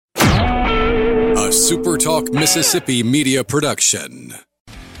SuperTalk Mississippi media production.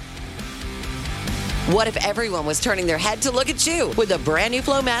 What if everyone was turning their head to look at you with a brand new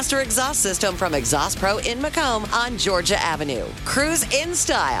Flowmaster exhaust system from Exhaust Pro in Macomb on Georgia Avenue? Cruise in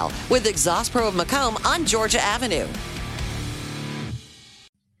style with Exhaust Pro of Macomb on Georgia Avenue.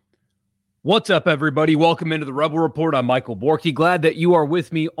 What's up, everybody? Welcome into the Rebel Report. I'm Michael Borky. Glad that you are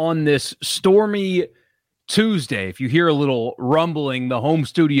with me on this stormy Tuesday. If you hear a little rumbling, the home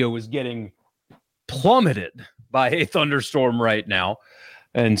studio is getting plummeted by a thunderstorm right now.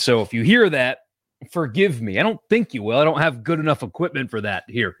 And so if you hear that, forgive me. I don't think you will. I don't have good enough equipment for that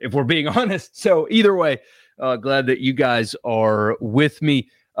here, if we're being honest. So either way, glad that you guys are with me.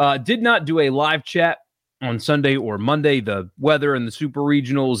 Did not do a live chat on Sunday or Monday. The weather and the super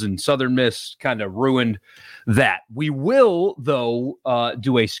regionals and Southern Miss kind of ruined that. We will, though,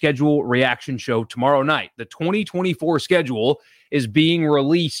 do a schedule reaction show tomorrow night. The 2024 schedule is being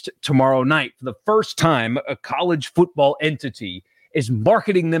released tomorrow night. For the first time, a college football entity is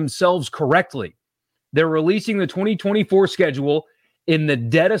marketing themselves correctly. They're releasing the 2024 schedule in the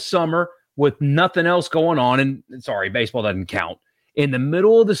dead of summer with nothing else going on. And sorry, baseball doesn't count. In the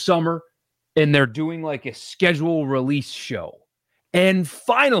middle of the summer, and they're doing like a schedule release show. And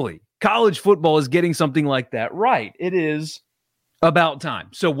finally, college football is getting something like that right. It is about time.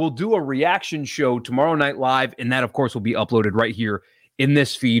 So we'll do a reaction show tomorrow night live, and that, of course, will be uploaded right here in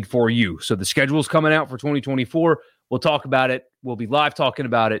this feed for you. So the schedule's coming out for 2024. We'll talk about it. We'll be live talking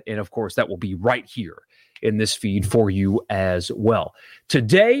about it. And, of course, that will be right here in this feed for you as well.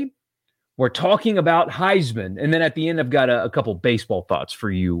 Today, we're talking about Heisman. And then at the end, I've got a couple baseball thoughts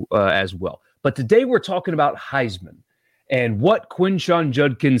for you as well. But today, we're talking about Heisman and what Quinshon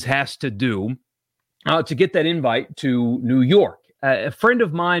Judkins has to do to get that invite to New York. A friend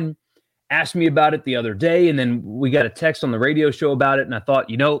of mine asked me about it the other day, and then we got a text on the radio show about it. And I thought,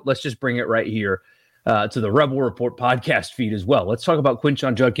 let's just bring it right here to the Rebel Report podcast feed as well. Let's talk about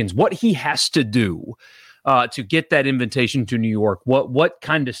Quinshon Judkins, what he has to do to get that invitation to New York. What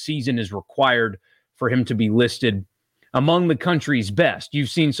kind of season is required for him to be listed among the country's best? You've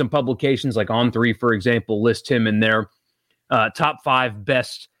seen some publications like On3, for example, list him in their top 5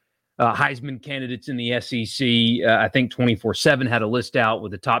 best Heisman candidates in the SEC. I think 24/7 had a list out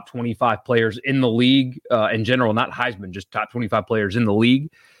with the top 25 players in the league in general, not Heisman, just top 25 players in the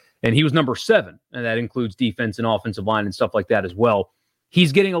league. And he was number 7, and that includes defense and offensive line and stuff like that as well.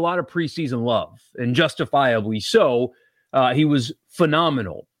 He's getting a lot of preseason love, and justifiably so. He was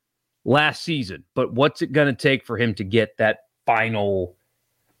phenomenal last season. But what's it going to take for him to get that final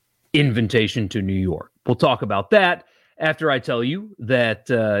invitation to New York? We'll talk about that after I tell you that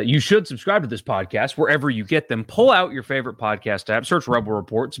you should subscribe to this podcast wherever you get them. Pull out your favorite podcast app, search Rebel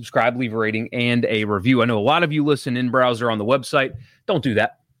Report, subscribe, leave a rating, and a review. I know a lot of you listen in browser on the website. Don't do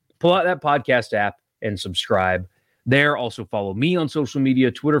that. Pull out that podcast app and subscribe there. Also follow me on social media,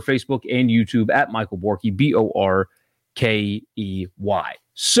 Twitter, Facebook, and YouTube at Michael Borky, Borkey.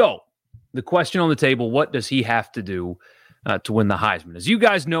 So the question on the table, what does he have to do to win the Heisman? As you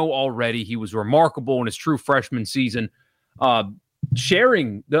guys know already, he was remarkable in his true freshman season,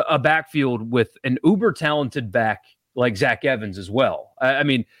 sharing a backfield with an uber-talented back like Zach Evans as well. I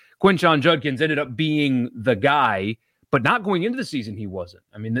mean, Quinshon Judkins ended up being the guy, but not going into the season, he wasn't.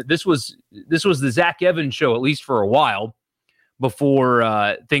 I mean, this was the Zach Evans show, at least for a while,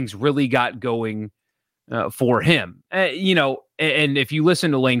 before things really got going for him. And if you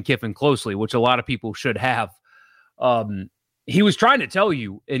listen to Lane Kiffin closely, which a lot of people should have, he was trying to tell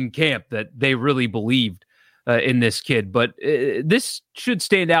you in camp that they really believed in this kid. But this should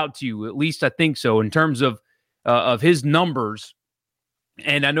stand out to you, at least I think so, in terms of his numbers.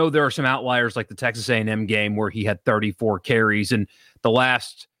 And I know there are some outliers like the Texas A&M game where he had 34 carries. And the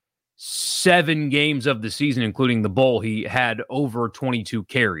last 7 games of the season, including the bowl, he had over 22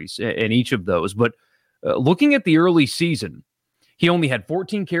 carries in each of those. But looking at the early season, he only had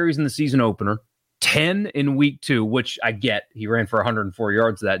 14 carries in the season opener, 10 in week 2, which I get. He ran for 104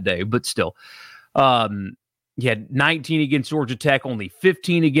 yards that day, but still. He had 19 against Georgia Tech, only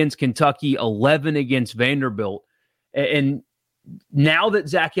 15 against Kentucky, 11 against Vanderbilt. And now that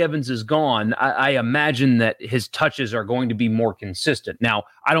Zach Evans is gone, I imagine that his touches are going to be more consistent. Now,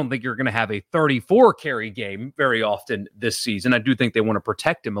 I don't think you're going to have a 34-carry game very often this season. I do think they want to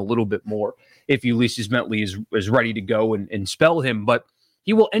protect him a little bit more if Ulysses Bentley is ready to go and spell him. But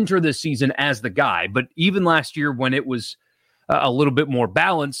he will enter this season as the guy. But even last year when it was a little bit more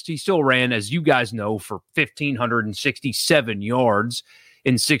balanced, he still ran, as you guys know, for 1,567 yards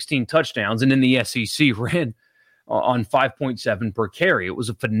and 16 touchdowns. And in the SEC, ran on 5.7 per carry. It was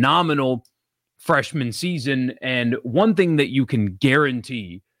a phenomenal freshman season. And one thing that you can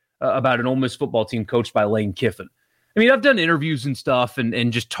guarantee about an Ole Miss football team coached by Lane Kiffin. I mean, I've done interviews and stuff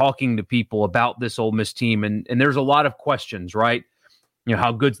and just talking to people about this Ole Miss team, and there's a lot of questions, right? You know,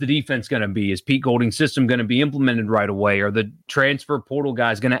 how good's the defense going to be? Is Pete Golding's system going to be implemented right away? Are the transfer portal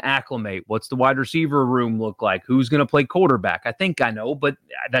guys going to acclimate? What's the wide receiver room look like? Who's going to play quarterback? I think I know, but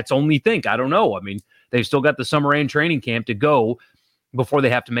that's only think. I don't know. I mean, they've still got the summer and training camp to go before they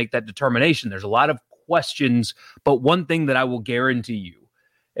have to make that determination. There's a lot of questions, but one thing that I will guarantee you,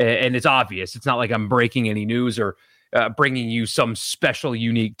 and it's obvious, it's not like I'm breaking any news or bringing you some special,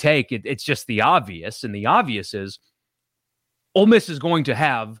 unique take. It's just the obvious, and the obvious is Ole Miss is going to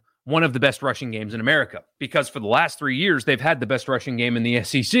have one of the best rushing games in America because for the last 3 years, they've had the best rushing game in the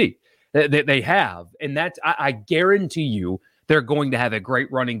SEC. They have. And that's, I guarantee you, they're going to have a great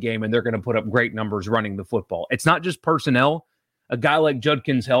running game and they're going to put up great numbers running the football. It's not just personnel. A guy like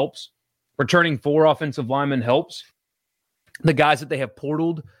Judkins helps. Returning 4 offensive linemen helps. The guys that they have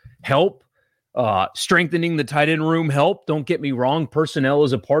portaled help. Strengthening the tight end room help. Don't get me wrong. Personnel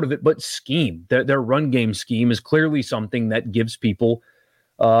is a part of it, but scheme, their run game scheme is clearly something that gives people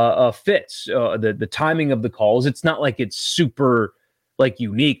fits. The timing of the calls, it's not like it's super like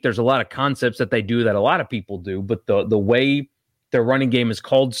unique. There's a lot of concepts that they do that a lot of people do, but the way their running game is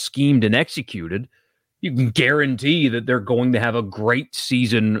called, schemed, and executed, you can guarantee that they're going to have a great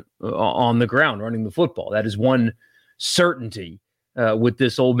season on the ground running the football. That is one certainty. With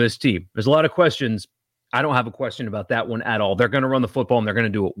this Ole Miss team. There's a lot of questions. I don't have a question about that one at all. They're going to run the football and they're going to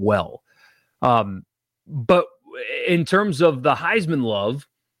do it well. But in terms of the Heisman love,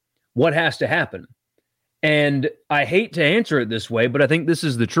 what has to happen? And I hate to answer it this way, but I think this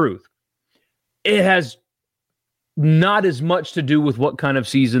is the truth. It has not as much to do with what kind of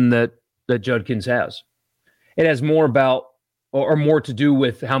season that Judkins has. It has more about, or more to do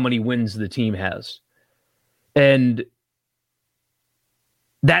with how many wins the team has. And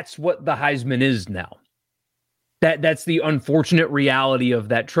that's what the Heisman is now. That's the unfortunate reality of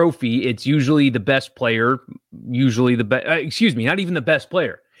that trophy. It's usually the best player, usually the best, not even the best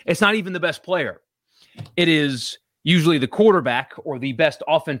player. It's not even the best player. It is usually the quarterback or the best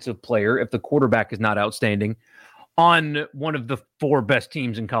offensive player, if the quarterback is not outstanding, on one of the 4 best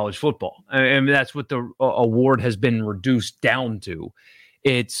teams in college football. And that's what the award has been reduced down to.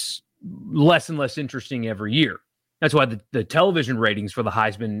 It's less and less interesting every year. That's why the television ratings for the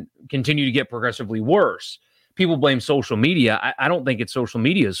Heisman continue to get progressively worse. People blame social media. I don't think it's social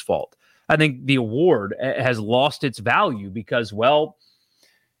media's fault. I think the award has lost its value because, well,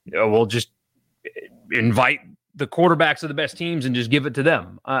 we'll just invite the quarterbacks of the best teams and just give it to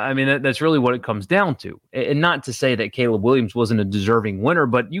them. I mean, that's really what it comes down to. And not to say that Caleb Williams wasn't a deserving winner,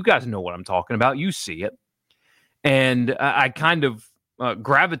 but you guys know what I'm talking about. You see it. And I kind of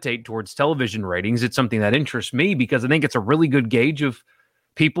gravitate towards television ratings. It's something that interests me because I think it's a really good gauge of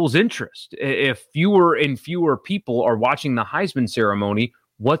people's interest. If fewer and fewer people are watching the Heisman ceremony,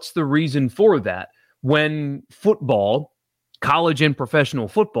 what's the reason for that? When football, college and professional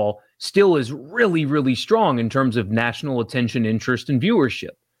football, still is really, really strong in terms of national attention, interest, and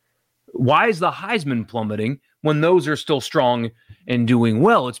viewership. Why is the Heisman plummeting when those are still strong and doing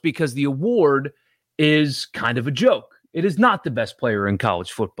well? It's because the award is kind of a joke. It is not the best player in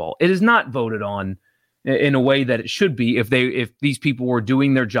college football. It is not voted on in a way that it should be if these people were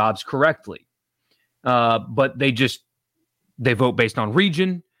doing their jobs correctly. But they vote based on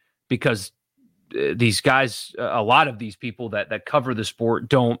region because these guys, a lot of these people that cover the sport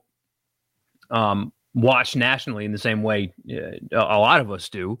don't watch nationally in the same way a lot of us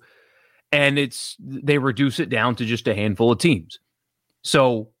do. And they reduce it down to just a handful of teams.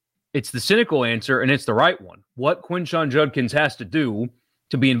 So it's the cynical answer, and it's the right one. What Quinshon Judkins has to do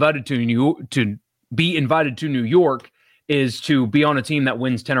to be invited to New York is to be on a team that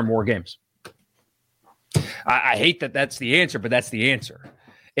wins 10 or more games. I hate that that's the answer, but that's the answer.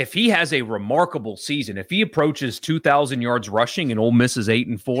 If he has a remarkable season, if he approaches 2,000 yards rushing and Ole Miss is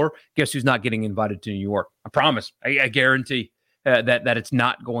 8-4, guess who's not getting invited to New York? I promise. I guarantee that it's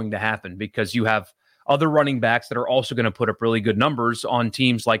not going to happen because you have other running backs that are also going to put up really good numbers on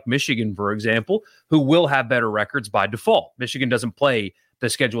teams like Michigan, for example, who will have better records by default. Michigan doesn't play the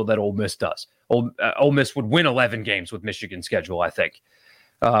schedule that Ole Miss does. Ole Miss would win 11 games with Michigan's schedule, I think.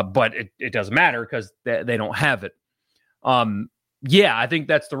 But it doesn't matter because they don't have it. Yeah, I think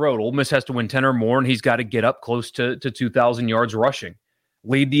that's the road. Ole Miss has to win 10 or more, and he's got to get up close to 2,000 yards rushing.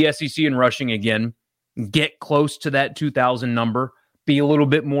 Lead the SEC in rushing again. Get close to that 2,000 number. Be a little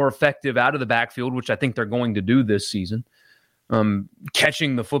bit more effective out of the backfield, which I think they're going to do this season.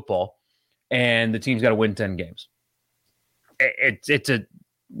 Catching the football, and the team's got to win 10 games. It's a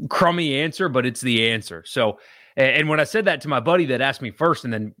crummy answer, but it's the answer. So And when I said that to my buddy that asked me first,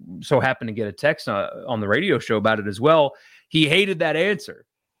 and then so happened to get a text on the radio show about it as well, he hated that answer.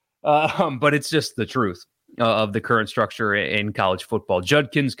 But it's just the truth of the current structure in college football.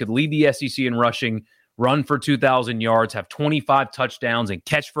 Judkins could lead the SEC in rushing, run for 2,000 yards, have 25 touchdowns, and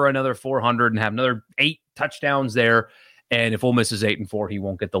catch for another 400, and have another 8 touchdowns there. And if Ole Miss is 8-4, he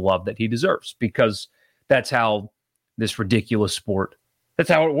won't get the love that he deserves, because that's how this ridiculous sport, that's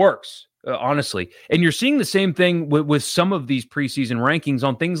how it works, honestly. And you're seeing the same thing with some of these preseason rankings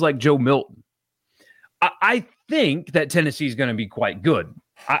on things like Joe Milton. I think that Tennessee is going to be quite good.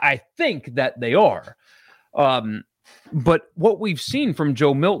 I think that they are. But what we've seen from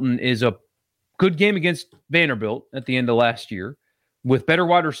Joe Milton is a good game against Vanderbilt at the end of last year with better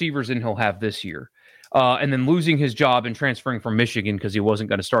wide receivers than he'll have this year. And then losing his job and transferring from Michigan because he wasn't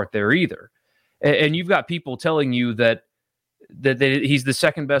going to start there either. And you've got people telling you that he's the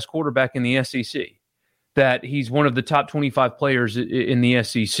second best quarterback in the SEC, that he's one of the top 25 players in the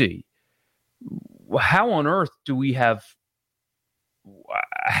SEC. How on earth do we have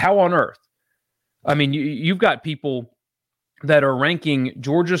 – how on earth? I mean, you've got people that are ranking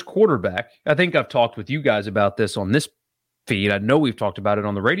Georgia's quarterback. I think I've talked with you guys about this on this feed. I know we've talked about it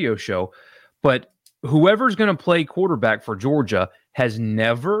on the radio show. But whoever's going to play quarterback for Georgia has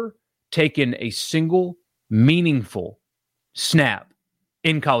never taken a single meaningful snap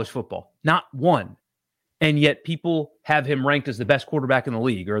in college football. Not one. And yet people have him ranked as the best quarterback in the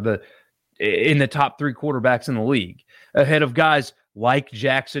league, or in the top 3 quarterbacks in the league, ahead of guys like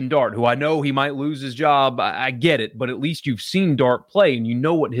Jackson Dart, who I know he might lose his job. I get it, but at least you've seen Dart play and you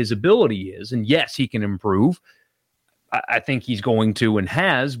know what his ability is. And yes, he can improve. I think he's going to and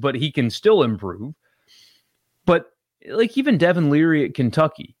has, but he can still improve. But like even Devin Leary at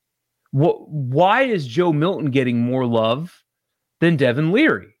Kentucky, why is Joe Milton getting more love than Devin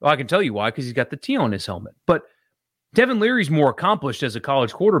Leary? Well, I can tell you why, because he's got the T on his helmet. But Devin Leary's more accomplished as a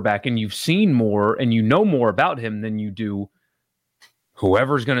college quarterback, and you've seen more and you know more about him than you do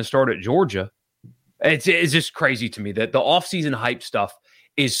whoever's going to start at Georgia. It's just crazy to me that the offseason hype stuff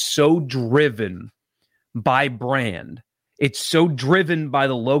is so driven by brand. It's so driven by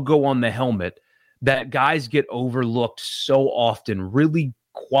the logo on the helmet that guys get overlooked so often. Really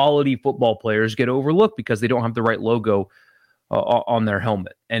quality football players get overlooked because they don't have the right logo on their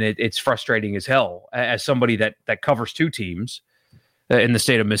helmet. And it's frustrating as hell as somebody that covers 2 teams in the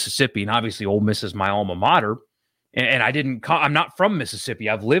state of Mississippi. And obviously Ole Miss is my alma mater. And I'm not from Mississippi.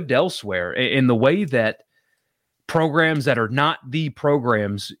 I've lived elsewhere. In the way that programs that are not the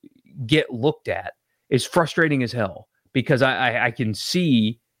programs get looked at is frustrating as hell, because I can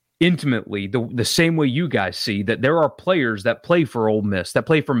see intimately the same way you guys see that there are players that play for Ole Miss, that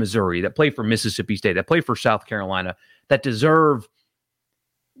play for Missouri, that play for Mississippi State, that play for South Carolina, that deserve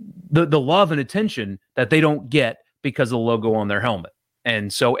the love and attention that they don't get because of the logo on their helmet.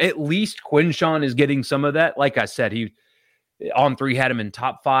 And so at least Quinshon is getting some of that. Like I said, he on 3 had him in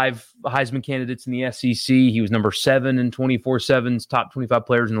top 5 Heisman candidates in the SEC. He was number 7 in 24/7's top 25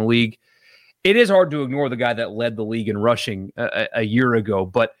 players in the league. It is hard to ignore the guy that led the league in rushing a year ago,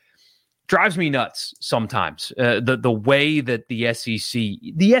 but drives me nuts sometimes. The way that the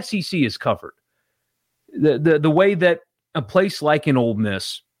SEC is covered, the way that a place like an Ole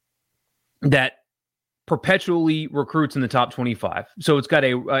Miss that perpetually recruits in the top 25. So it's got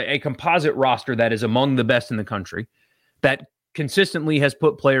a composite roster that is among the best in the country, that consistently has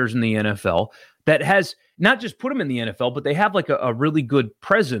put players in the NFL, that has not just put them in the NFL, but they have like a really good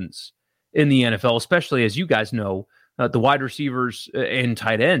presence in the NFL, especially as you guys know, the wide receivers and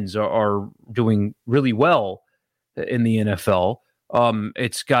tight ends are doing really well in the NFL.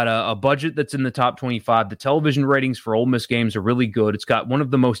 It's got a budget that's in the top 25. The television ratings for Ole Miss games are really good. It's got one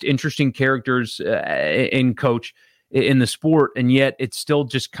of the most interesting characters in coach in the sport, and yet it's still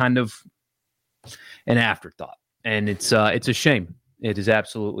just kind of an afterthought. And it's a shame. It is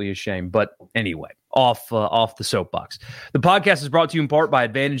absolutely a shame. But anyway, off the soapbox. The podcast is brought to you in part by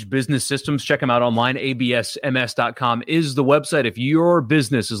Advantage Business Systems. Check them out online. absms.com is the website. If your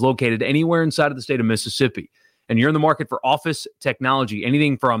business is located anywhere inside of the state of Mississippi, and you're in the market for office technology,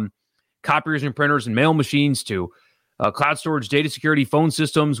 anything from copiers and printers and mail machines to cloud storage, data security, phone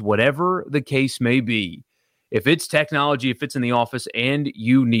systems, whatever the case may be, if it's technology, if it's in the office and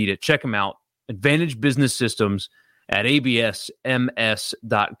you need it, check them out. Advantage Business Systems at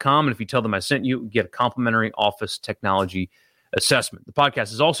absms.com. And if you tell them I sent you, get a complimentary office technology assessment. The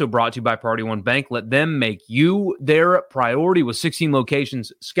podcast is also brought to you by Priority One Bank. Let them make you their priority with 16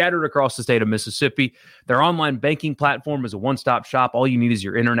 locations scattered across the state of Mississippi. Their online banking platform is a one-stop shop. All you need is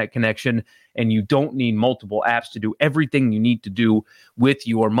your internet connection, and you don't need multiple apps to do everything you need to do with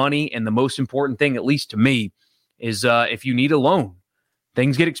your money. And the most important thing, at least to me, is if you need a loan,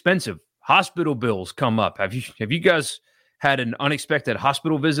 things get expensive. Hospital bills come up. Have you guys had an unexpected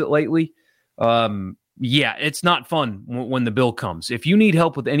hospital visit lately? Yeah, it's not fun when the bill comes. If you need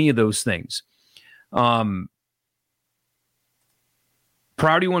help with any of those things, Priority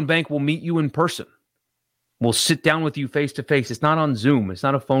One Bank will meet you in person. We'll sit down with you face to face. It's not on Zoom. It's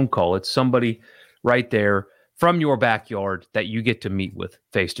not a phone call. It's somebody right there from your backyard that you get to meet with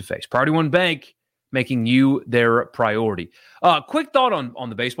face to face. Priority One Bank, making you their priority. Quick thought on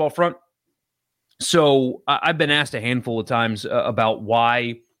the baseball front. So I've been asked a handful of times about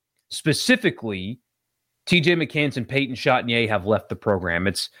why specifically TJ McCants and Peyton Chatagnier have left the program.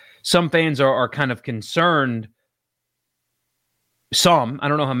 Some fans are kind of concerned. Some, I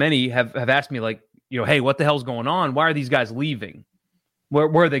don't know how many, have asked me, like, hey, what the hell's going on? Why are these guys leaving?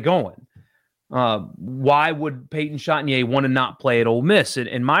 Where are they going? Why would Peyton Chatagnier want to not play at Ole Miss?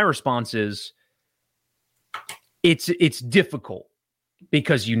 And my response is, it's difficult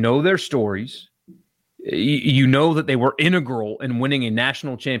because their stories. You know that they were integral in winning a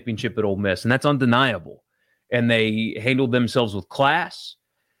national championship at Ole Miss, and that's undeniable. And they handled themselves with class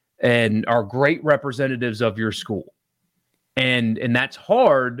and are great representatives of your school. And that's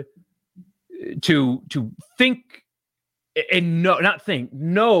hard to think and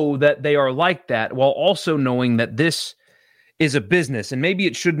know that they are like that, while also knowing that this is a business, and maybe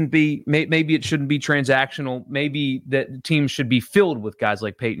it shouldn't be. Maybe it shouldn't be transactional. Maybe that teams should be filled with guys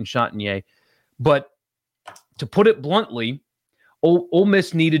like Peyton Chatagnier. But to put it bluntly, Ole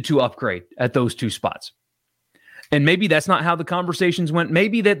Miss needed to upgrade at those two spots. And maybe that's not how the conversations went.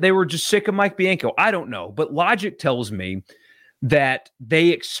 Maybe that they were just sick of Mike Bianco. I don't know. But logic tells me that they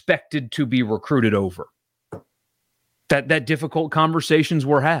expected to be recruited over. That difficult conversations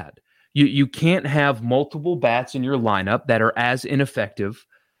were had. You can't have multiple bats in your lineup that are as ineffective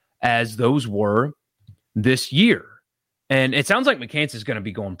as those were this year. And it sounds like McCants is going to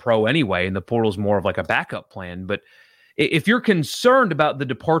be going pro anyway, and the portal's more of like a backup plan. But if you're concerned about the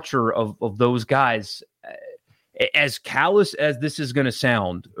departure of those guys, as callous as this is going to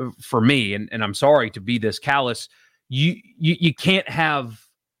sound for me, and I'm sorry to be this callous, you can't have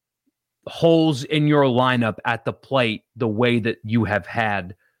holes in your lineup at the plate the way that you have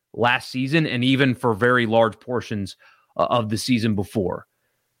had last season, and even for very large portions of the season before.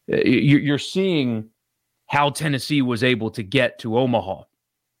 You're seeing how Tennessee was able to get to Omaha.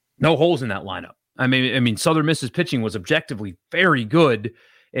 No holes in that lineup. I mean, Southern Miss's pitching was objectively very good,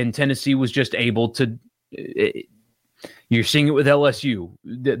 and Tennessee was just able to. You're seeing it with LSU.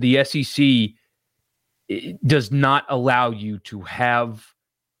 The SEC does not allow you to have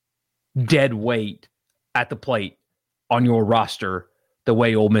dead weight at the plate on your roster the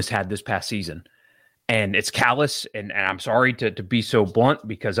way Ole Miss had this past season. And it's callous, and I'm sorry to be so blunt,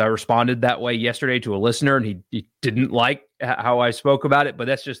 because I responded that way yesterday to a listener, and he didn't like how I spoke about it, but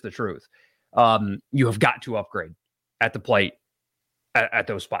that's just the truth. You have got to upgrade at the plate at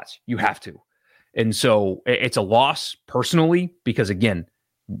those spots. You have to. And so it's a loss personally, because, again,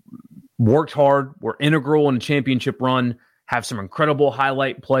 worked hard, were integral in a championship run, have some incredible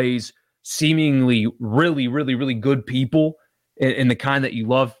highlight plays, seemingly really, really, really good people in the kind that you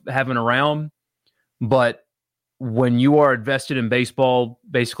love having around. But when you are invested in baseball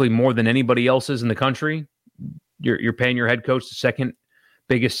basically more than anybody else is in the country, you're paying your head coach the second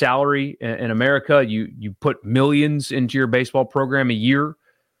biggest salary in America. You put millions into your baseball program a year.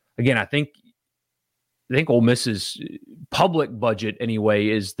 Again, I think Ole Miss's public budget anyway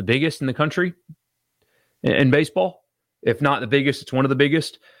is the biggest in the country in baseball. If not the biggest, it's one of the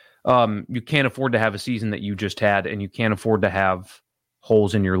biggest. You can't afford to have a season that you just had, and you can't afford to have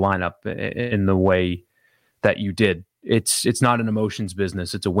holes in your lineup in the way that you did. It's not an emotions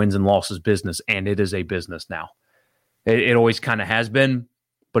business. It's a wins and losses business, and it is a business now. It always kind of has been,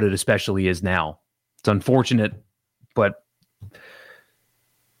 but it especially is now. It's unfortunate, but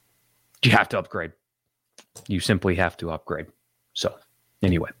you have to upgrade. You simply have to upgrade. So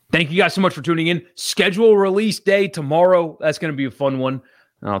anyway, thank you guys so much for tuning in. Schedule release day tomorrow. That's going to be a fun one.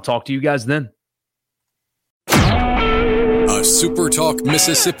 I'll talk to you guys then. A SuperTalk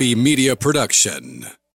Mississippi media production.